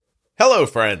Hello,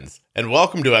 friends, and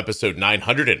welcome to episode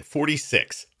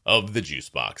 946 of the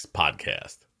Juicebox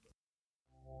podcast.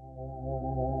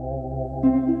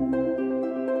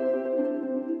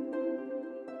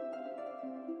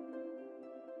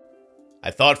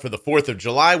 I thought for the 4th of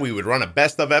July we would run a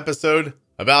best of episode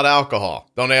about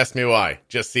alcohol. Don't ask me why.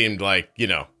 Just seemed like,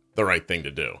 the right thing to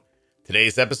do.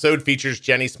 Today's episode features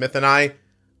Jenny Smith and I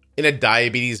in a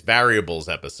Diabetes Variables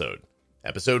episode.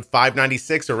 Episode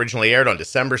 596 originally aired on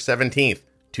December 17th,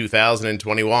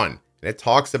 2021, and it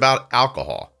talks about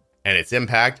alcohol and its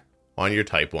impact on your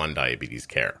type 1 diabetes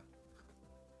care.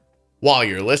 While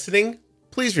you're listening,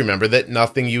 please remember that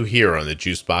nothing you hear on the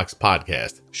Juicebox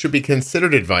podcast should be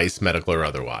considered advice, medical or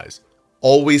otherwise.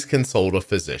 Always consult a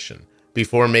physician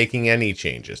before making any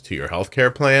changes to your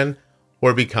healthcare plan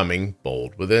or becoming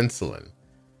bold with insulin.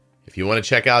 If you want to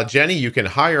check out Jenny, you can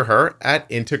hire her at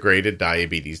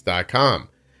integrateddiabetes.com.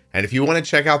 And if you want to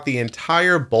check out the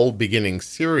entire Bold Beginnings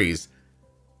series,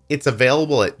 it's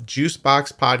available at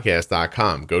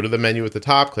juiceboxpodcast.com. Go to the menu at the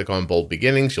top, click on Bold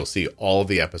Beginnings. You'll see all of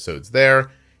the episodes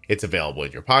there. It's available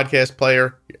in your podcast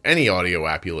player, any audio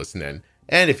app you listen in.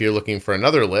 And if you're looking for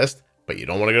another list, but you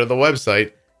don't want to go to the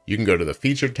website, you can go to the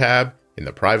featured tab in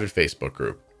the private Facebook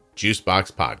group,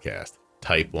 Juicebox Podcast,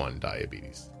 Type 1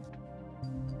 Diabetes.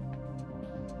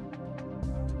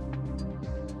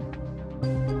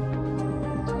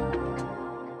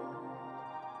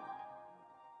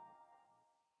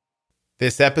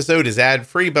 This episode is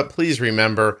ad-free, but please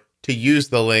remember to use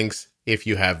the links if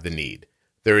you have the need.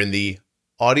 They're in the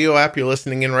audio app you're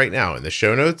listening in right now in the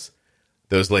show notes.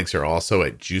 Those links are also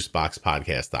at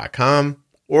juiceboxpodcast.com,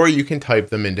 or you can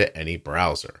type them into any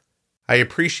browser. I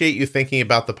appreciate you thinking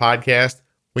about the podcast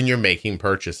when you're making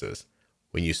purchases.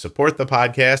 When you support the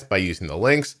podcast by using the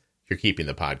links, you're keeping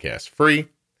the podcast free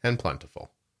and plentiful.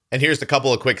 And here's a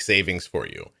couple of quick savings for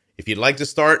you. If you'd like to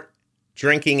start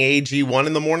drinking AG1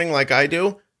 in the morning like I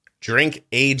do,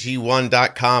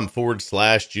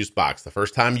 drinkag1.com/juicebox. The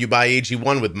first time you buy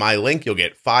AG1 with my link, you'll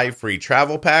get 5 free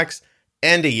travel packs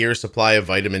and a year's supply of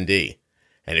vitamin D.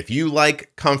 And if you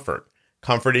like comfort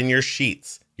in your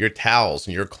sheets, your towels,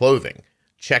 and your clothing,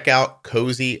 check out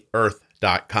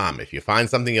CozyEarth.com. If you find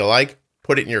something you like,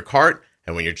 put it in your cart,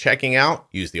 and when you're checking out,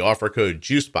 use the offer code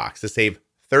JUICEBOX to save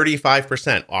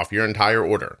 35% off your entire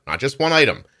order. Not just one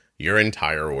item, your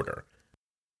entire order.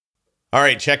 All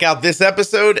right, check out this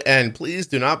episode, and please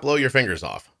do not blow your fingers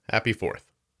off. Happy 4th.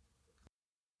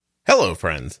 Hello,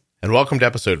 friends, and welcome to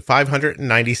episode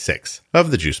 596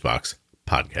 of the Juicebox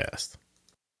podcast.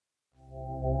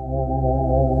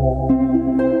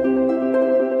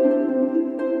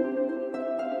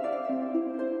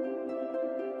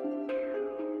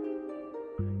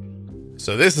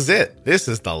 So this is it. This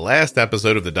is the last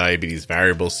episode of the Diabetes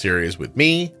Variables series with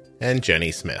me and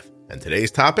Jenny Smith. And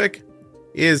today's topic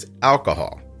is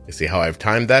alcohol. You see how I've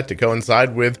timed that to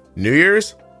coincide with New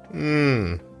Year's?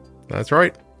 That's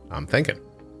right. I'm thinking.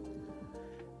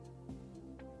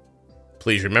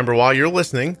 Please remember while you're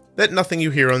listening that nothing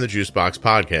you hear on the Juicebox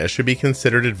podcast should be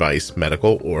considered advice,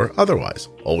 medical or otherwise.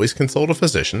 Always consult a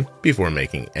physician before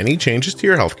making any changes to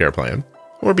your healthcare plan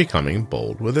or becoming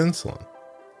bold with insulin.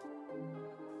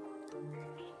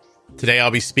 Today I'll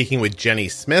be speaking with Jenny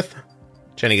Smith.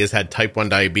 Jenny has had type 1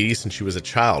 diabetes since she was a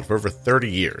child for over 30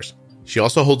 years. She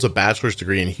also holds a bachelor's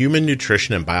degree in human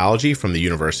nutrition and biology from the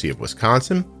University of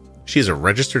Wisconsin. She is a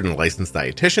registered and licensed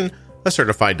dietitian, a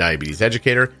certified diabetes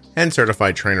educator, and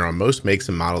certified trainer on most makes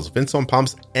and models of insulin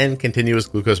pumps and continuous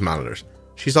glucose monitors.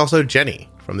 She's also Jenny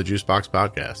from the Juicebox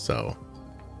podcast, so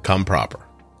come proper.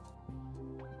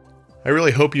 I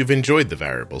really hope you've enjoyed the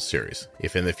Variables series.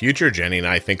 If in the future Jenny and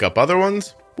I think up other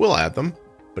ones, we'll add them.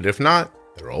 But if not,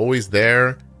 they're always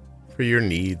there for your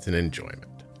needs and enjoyment.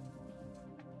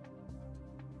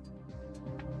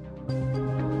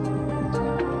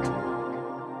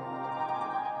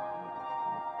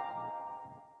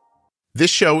 This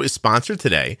show is sponsored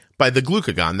today by the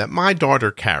glucagon that my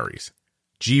daughter carries,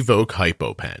 Gvoke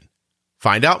HypoPen.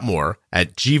 Find out more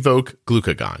at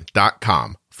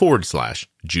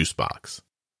gvokeglucagon.com/juicebox.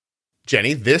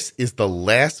 Jenny, this is the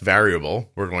last variable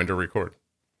we're going to record.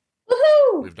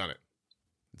 Woohoo! We've done it.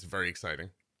 It's very exciting.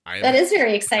 That is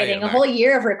very exciting. A whole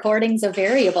year of recordings of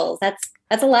variables. That's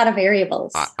a lot of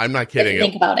variables. I'm not kidding.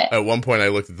 Think about it. At one point I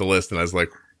looked at the list and I was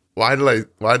like, why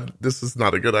this is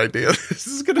not a good idea. This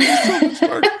is going to be so much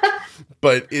work.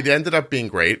 But it ended up being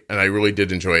great, and I really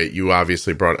did enjoy it. You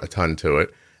obviously brought a ton to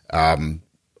it.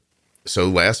 So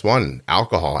last one,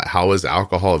 alcohol. How is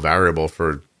alcohol a variable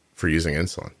for using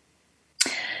insulin?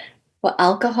 Well,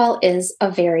 alcohol is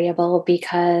a variable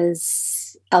because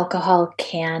alcohol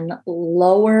can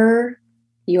lower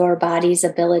your body's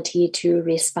ability to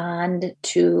respond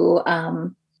to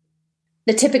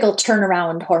the typical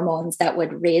turnaround hormones that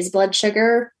would raise blood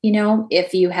sugar,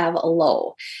 if you have a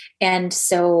low. And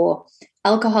so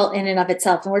alcohol in and of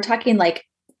itself, and we're talking like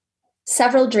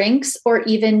several drinks or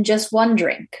even just one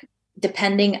drink,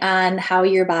 depending on how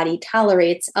your body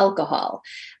tolerates alcohol.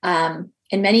 And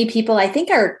many people, I think,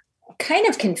 are kind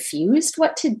of confused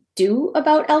what to do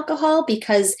about alcohol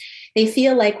because they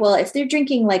feel like, well, if they're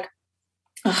drinking like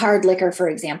a hard liquor, for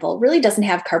example, really doesn't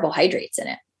have carbohydrates in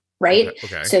it, right?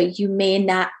 Okay. So you may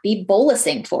not be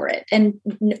bolusing for it. And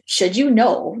should you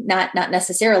know, not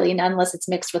necessarily, not unless it's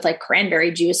mixed with like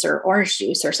cranberry juice or orange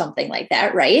juice or something like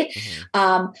that, right?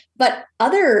 But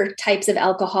other types of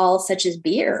alcohol, such as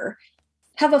beer,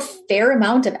 have a fair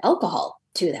amount of alcohol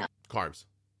to them. Carbs.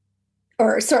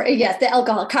 Or sorry, yes, the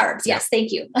alcohol, carbs. Yes,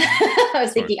 thank you. I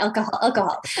was thinking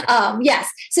alcohol. Yes.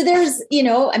 So there's,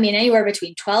 anywhere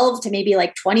between 12 to maybe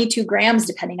like 22 grams,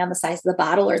 depending on the size of the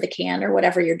bottle or the can or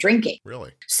whatever you're drinking.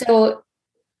 Really? So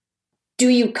do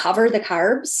you cover the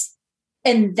carbs?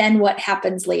 And then what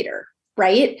happens later,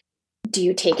 right? Do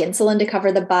you take insulin to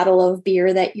cover the bottle of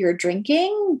beer that you're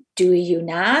drinking? Do you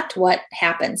not? What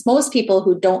happens? Most people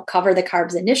who don't cover the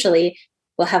carbs initially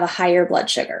will have a higher blood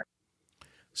sugar.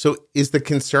 So is the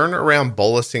concern around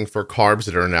bolusing for carbs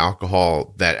that are in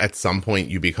alcohol that at some point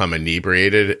you become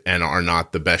inebriated and are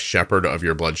not the best shepherd of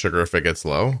your blood sugar if it gets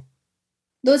low?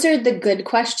 Those are the good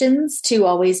questions to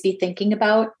always be thinking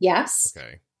about. Yes.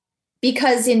 Okay.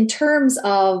 Because in terms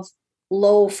of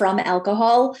low from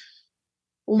alcohol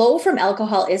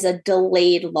is a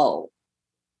delayed low.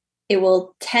 It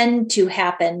will tend to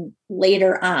happen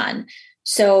later on.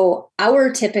 So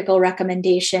our typical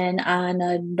recommendation on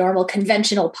a normal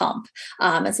conventional pump,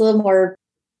 it's a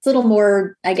little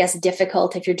more, I guess,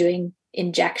 difficult if you're doing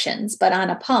injections, but on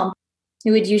a pump,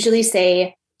 we would usually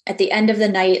say at the end of the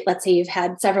night, let's say you've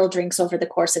had several drinks over the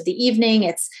course of the evening,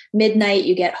 it's midnight,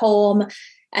 you get home.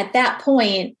 At that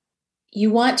point, you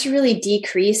want to really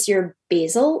decrease your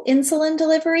basal insulin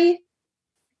delivery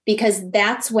because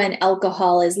that's when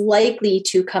alcohol is likely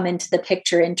to come into the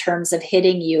picture in terms of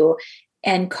hitting you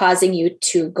and causing you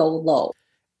to go low.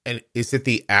 And is it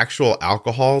the actual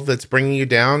alcohol that's bringing you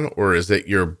down, or is it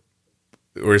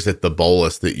the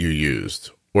bolus that you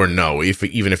used? Or no,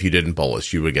 even if you didn't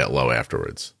bolus, you would get low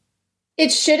afterwards?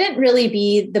 It shouldn't really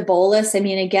be the bolus. I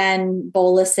mean, again,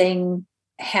 bolusing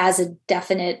has a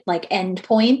definite end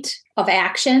point of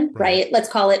action, right? Let's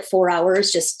call it 4 hours,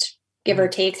 just give or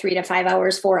take 3 to 5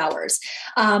 hours, 4 hours.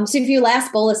 So if you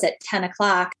last bolus at 10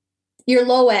 o'clock, you're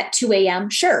low at 2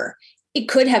 a.m., sure. It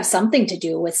could have something to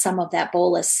do with some of that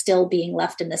bolus still being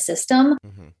left in the system,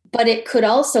 but it could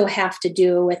also have to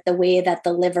do with the way that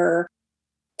the liver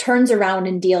turns around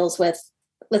and deals with,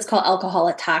 let's call alcohol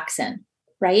a toxin,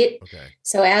 right? Okay.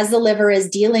 So as the liver is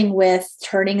dealing with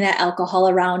turning that alcohol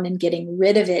around and getting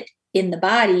rid of it in the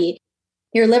body,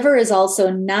 your liver is also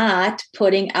not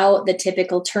putting out the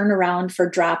typical turnaround for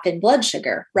drop in blood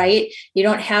sugar, right? You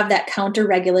don't have that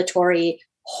counter-regulatory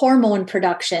hormone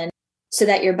production so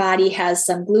that your body has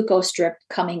some glucose drip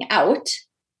coming out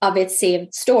of its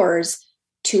saved stores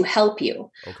to help you.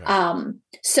 Okay.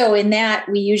 So in that,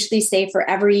 we usually say for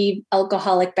every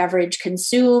alcoholic beverage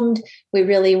consumed, we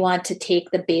really want to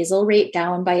take the basal rate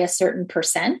down by a certain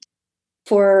percent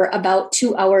for about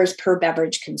 2 hours per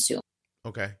beverage consumed.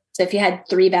 Okay. So if you had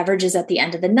 3 beverages at the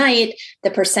end of the night,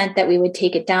 the percent that we would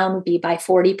take it down would be by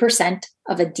 40%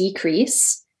 of a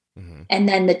decrease. And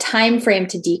then the time frame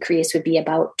to decrease would be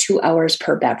about 2 hours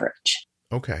per beverage.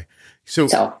 Okay.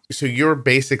 So you're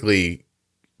basically,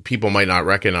 people might not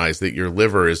recognize that your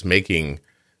liver is making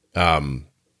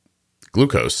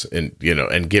glucose and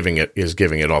giving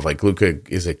it off like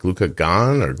is it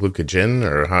glucagon or glucogen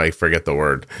or how I forget the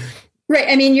word. Right.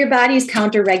 I mean, your body's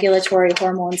counter-regulatory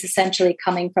hormones essentially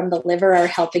coming from the liver are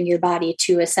helping your body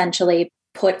to essentially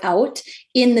put out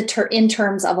in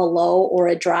terms of a low or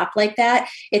a drop like that.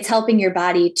 It's helping your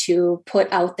body to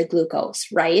put out the glucose,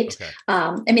 right? Okay.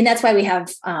 I mean, that's why we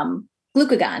have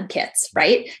glucagon kits,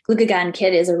 right? Glucagon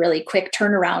kit is a really quick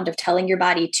turnaround of telling your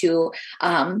body to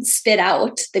spit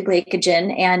out the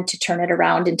glycogen and to turn it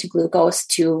around into glucose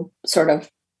to sort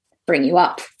of bring you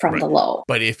up from the low.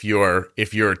 But if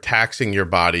you're taxing your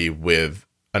body with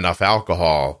enough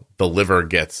alcohol, the liver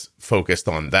gets focused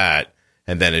on that.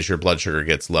 And then as your blood sugar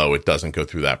gets low, it doesn't go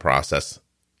through that process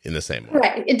in the same way.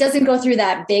 Right. It doesn't go through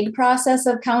that big process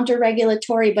of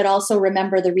counter-regulatory, but also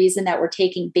remember the reason that we're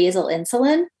taking basal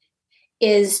insulin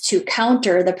is to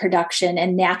counter the production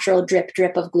and natural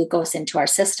drip of glucose into our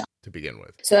system. To begin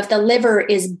with. So if the liver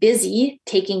is busy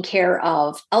taking care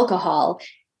of alcohol,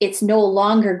 it's no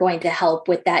longer going to help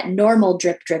with that normal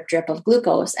drip, drip, drip of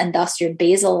glucose. And thus your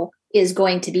basal is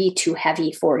going to be too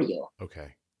heavy for you.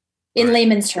 Okay. In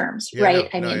layman's terms, yeah, right?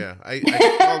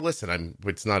 Well, listen,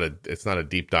 it's not a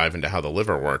deep dive into how the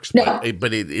liver works, but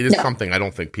it is something I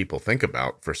don't think people think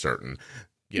about for certain.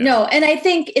 Yeah. No. And I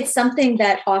think it's something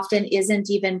that often isn't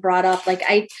even brought up. Like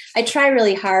I try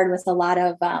really hard with a lot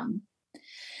of,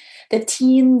 the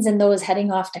teens and those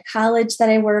heading off to college that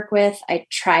I work with. I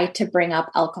try to bring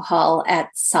up alcohol at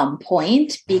some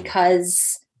point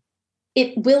because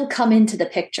it will come into the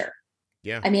picture.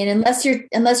 Yeah. I mean, unless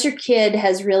your kid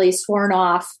has really sworn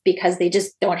off because they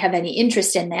just don't have any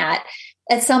interest in that,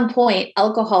 at some point,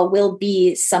 alcohol will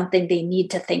be something they need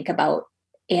to think about.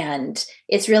 And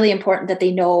it's really important that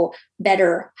they know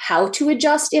better how to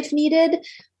adjust if needed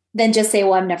than just say,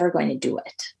 well, I'm never going to do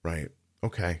it. Right.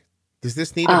 Okay. Does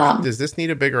this need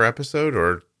a bigger episode,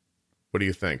 or what do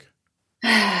you think?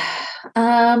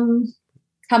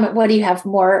 What do you have?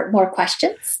 More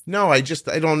questions? No, I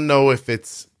don't know if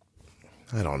it's,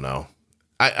 I don't know.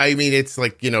 I mean, it's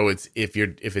like, it's, if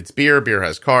it's beer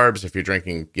has carbs. If you're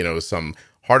drinking, some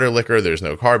harder liquor, there's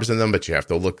no carbs in them, but you have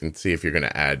to look and see if you're going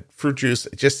to add fruit juice.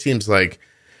 It just seems like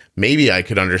maybe I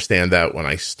could understand that when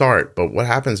I start, but what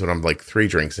happens when I'm like 3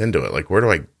 drinks into it? Like, what do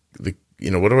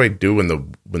I do when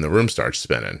the room starts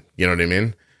spinning? You know what I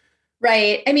mean?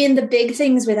 Right. I mean, the big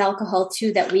things with alcohol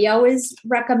too, that we always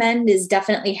recommend is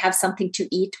definitely have something to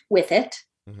eat with it.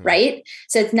 Mm-hmm. Right.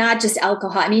 So it's not just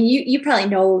alcohol. I mean, you probably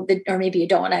know that, or maybe you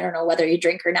don't, I don't know whether you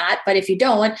drink or not, but if you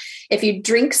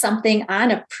drink something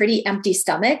on a pretty empty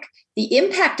stomach, the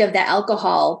impact of that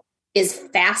alcohol is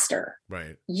faster.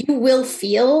 Right. You will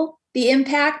feel the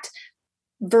impact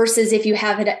versus if you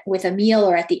have it with a meal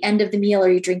or at the end of the meal, or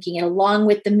you're drinking it along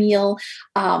with the meal.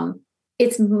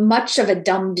 It's much of a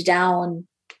dumbed down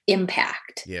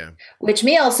impact. Yeah. Which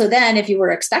may also then, if you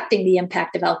were expecting the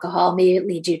impact of alcohol, may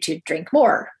lead you to drink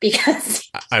more, because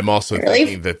I'm also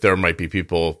thinking that there might be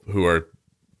people who are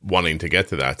wanting to get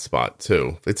to that spot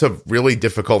too. It's a really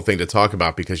difficult thing to talk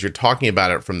about because you're talking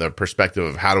about it from the perspective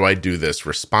of how do I do this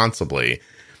responsibly?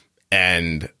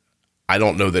 And I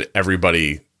don't know that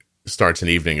everybody starts an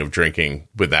evening of drinking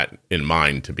with that in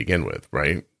mind to begin with,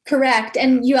 right? Correct.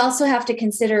 And you also have to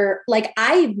consider, like,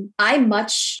 I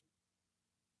much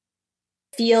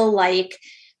feel like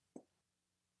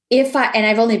and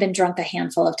I've only been drunk a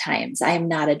handful of times. I am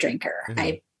not a drinker.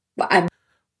 Mm-hmm.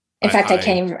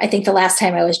 I think the last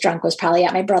time I was drunk was probably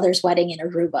at my brother's wedding in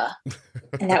Aruba.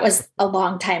 And that was a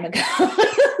long time ago.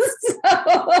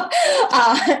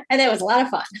 And it was a lot of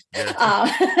fun.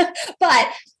 Yeah. But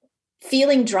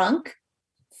feeling drunk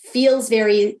feels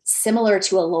very similar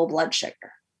to a low blood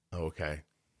sugar. Okay.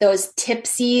 Those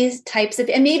tipsy types of,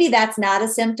 and maybe that's not a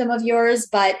symptom of yours,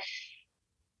 but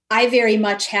I very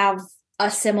much have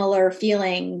a similar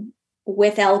feeling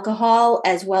with alcohol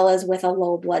as well as with a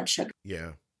low blood sugar.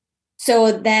 Yeah.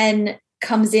 So then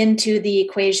comes into the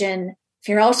equation, if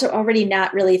you're also already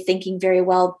not really thinking very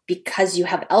well because you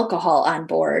have alcohol on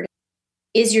board,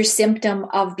 is your symptom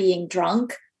of being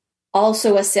drunk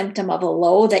also a symptom of a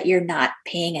low that you're not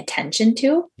paying attention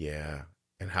to? Yeah.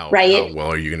 And how well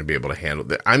are you going to be able to handle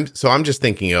that? I'm just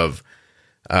thinking of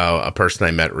a person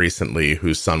I met recently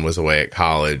whose son was away at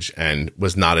college and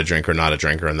was not a drinker.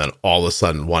 And then all of a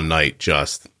sudden one night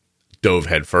just dove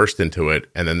headfirst into it.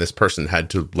 And then this person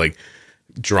had to like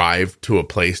drive to a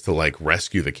place to like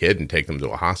rescue the kid and take them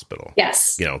to a hospital.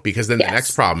 Yes. Because then the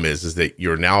next problem is that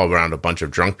you're now around a bunch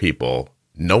of drunk people.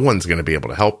 No one's going to be able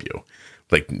to help you.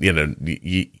 Like,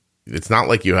 it's not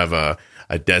like you have a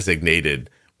designated,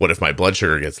 what if my blood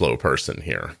sugar gets low person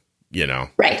here,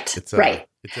 Right. Right.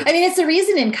 I mean, it's the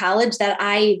reason in college that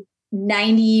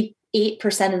 98%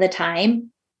 of the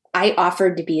time, I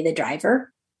offered to be the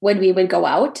driver when we would go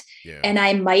out. Yeah. And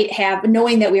I might have,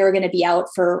 knowing that we were going to be out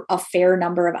for a fair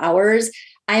number of hours,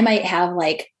 I might have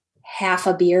like half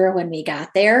a beer when we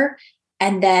got there.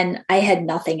 And then I had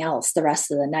nothing else the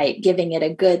rest of the night, giving it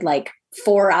a good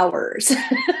 4 hours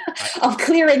of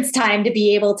clearance time to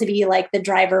be able to be like the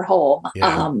driver home.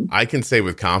 Yeah, I can say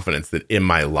with confidence that in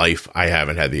my life, I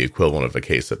haven't had the equivalent of a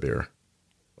case of beer.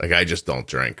 Like, I just don't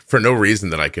drink for no reason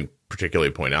that I can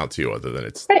particularly point out to you other than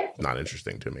it's not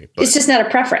interesting to me. But it's just not a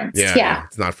preference. Yeah.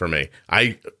 It's not for me.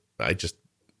 I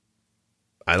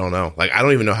don't know. Like, I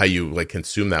don't even know how you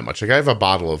consume that much. Like, I have a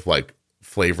bottle of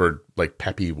flavored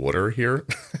peppy water here.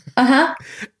 Uh-huh.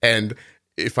 And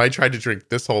if I tried to drink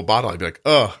this whole bottle, I'd be like,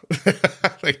 oh,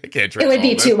 I can't drink. It would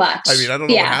be too much. I mean, I don't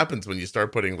know what happens when you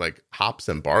start putting hops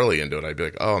and barley into it. I'd be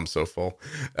like, oh, I'm so full.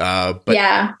 But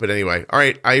anyway, all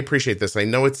right. I appreciate this. I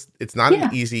know it's not an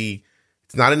easy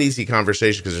it's not an easy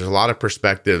conversation because there's a lot of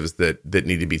perspectives that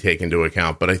need to be taken into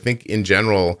account. But I think in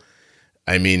general,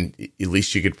 I mean, at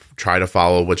least you could try to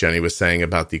follow what Jenny was saying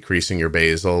about decreasing your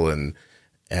basal and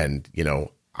you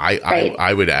know,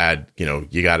 I would add, you know,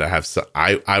 you got to have,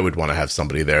 I would want to have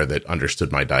somebody there that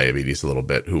understood my diabetes a little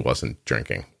bit who wasn't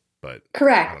drinking. But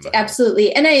correct.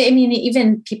 Absolutely. And I mean,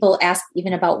 even people ask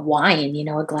even about wine, you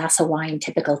know, a glass of wine,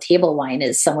 typical table wine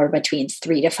is somewhere between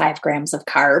 3 to 5 grams of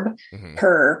carb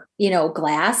per, you know,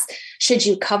 glass. Should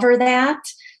you cover that?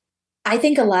 I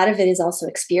think a lot of it is also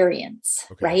experience,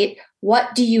 right?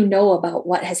 What do you know about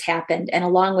what has happened? And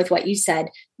along with what you said,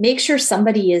 make sure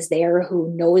somebody is there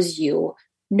who knows you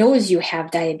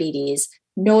have diabetes,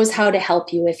 knows how to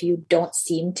help you if you don't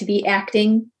seem to be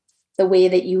acting the way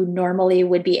that you normally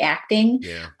would be acting.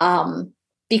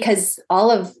 Because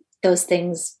all of those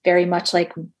things, very much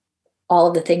like all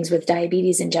of the things with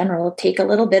diabetes in general, take a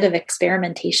little bit of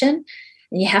experimentation,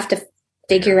 and you have to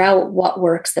figure out what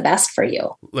works the best for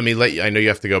you. Let me I know you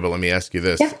have to go, but let me ask you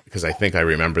this, because I think I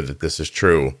remember that this is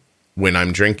true. When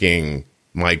I'm drinking,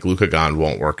 my glucagon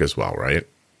won't work as well, right?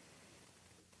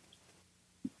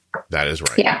 That is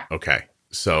right. Yeah. Okay.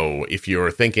 So if you're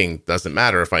thinking, doesn't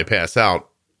matter if I pass out,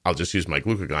 I'll just use my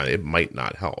glucagon, it might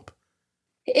not help.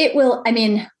 It will. I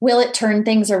mean, will it turn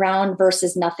things around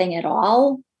versus nothing at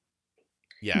all?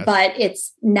 Yes. But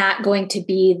it's not going to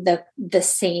be the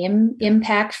same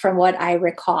impact from what I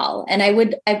recall. And I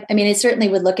mean, I certainly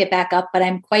would look it back up, but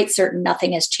I'm quite certain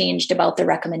nothing has changed about the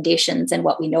recommendations and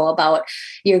what we know about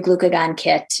your glucagon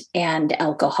kit and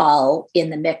alcohol in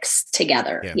the mix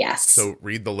together. Yeah. Yes. So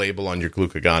read the label on your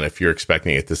glucagon if you're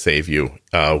expecting it to save you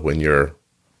when you're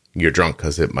drunk,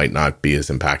 because it might not be as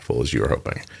impactful as you were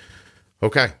hoping.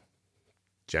 Okay.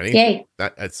 Jenny, yay.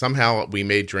 That somehow we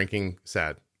made drinking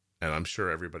sad. And I'm sure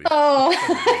everybody. Oh,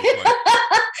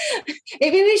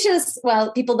 maybe we should.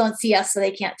 Well, people don't see us, so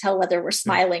they can't tell whether we're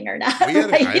smiling or not.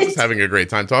 I was having a great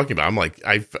time talking about it. I'm like,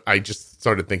 I just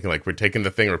started thinking like we're taking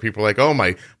the thing where people are like, oh,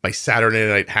 my Saturday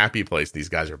night happy place. These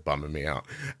guys are bumming me out.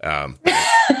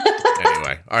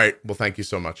 Anyway, all right. Well, thank you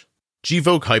so much.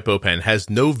 Gvoke HypoPen has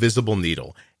no visible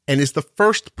needle and is the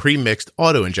first pre-mixed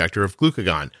auto-injector of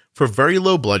glucagon for very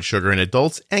low blood sugar in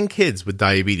adults and kids with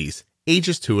diabetes,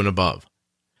 ages 2 and above.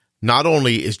 Not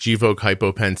only is Gvoke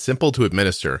HypoPen simple to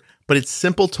administer, but it's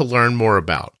simple to learn more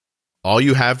about. All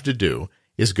you have to do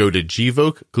is go to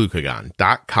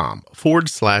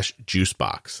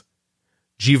gvokeglucagon.com/juicebox.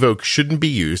 Gvoke shouldn't be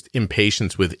used in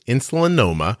patients with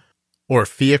insulinoma or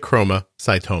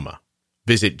pheochromocytoma.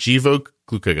 Visit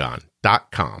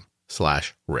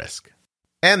gvokeglucagon.com/risk.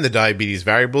 And the Diabetes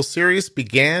Variables series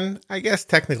began, I guess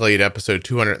technically at episode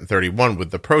 231 with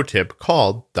the pro tip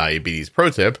called Diabetes Pro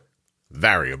Tip,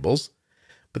 Variables.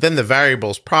 But then the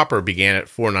variables proper began at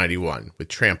 491 with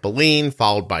trampoline,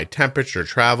 followed by temperature,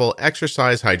 travel,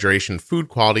 exercise, hydration, food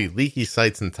quality, leaky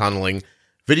sites and tunneling,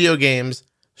 video games,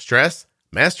 stress,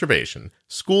 masturbation,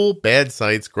 school, bad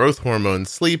sites, growth hormones,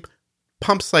 sleep,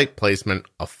 pump site placement,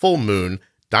 a full moon,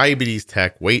 diabetes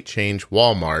tech, weight change,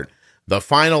 Walmart, the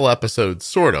final episode,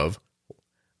 sort of,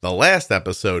 the last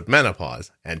episode,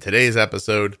 menopause, and today's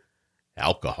episode,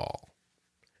 alcohol.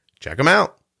 Check them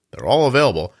out. They're all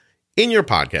available in your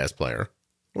podcast player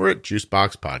or at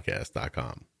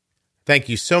juiceboxpodcast.com. Thank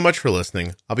you so much for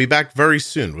listening. I'll be back very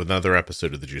soon with another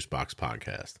episode of the Juicebox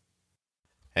Podcast.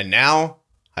 And now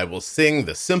I will sing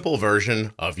the simple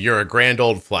version of You're a Grand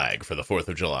Old Flag for the 4th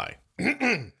of July.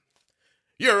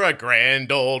 You're a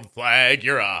grand old flag,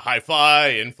 you're a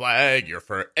high-flying flag, you're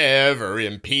forever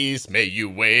in peace, may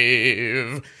you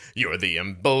wave. You're the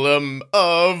emblem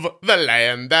of the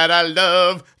land that I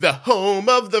love, the home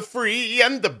of the free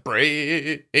and the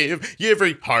brave.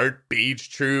 Every heart beats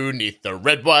true neath the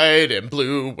red, white, and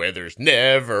blue, where there's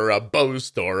never a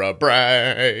boast or a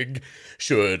brag.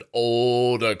 Should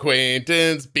old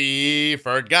acquaintance be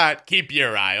forgot, keep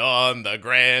your eye on the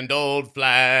grand old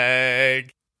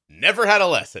flag. Never had a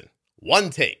lesson. One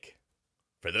take.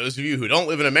 For those of you who don't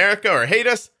live in America or hate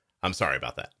us, I'm sorry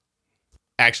about that.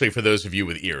 Actually, for those of you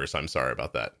with ears, I'm sorry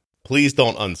about that. Please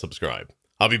don't unsubscribe.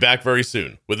 I'll be back very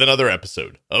soon with another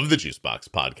episode of the Juicebox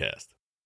Podcast.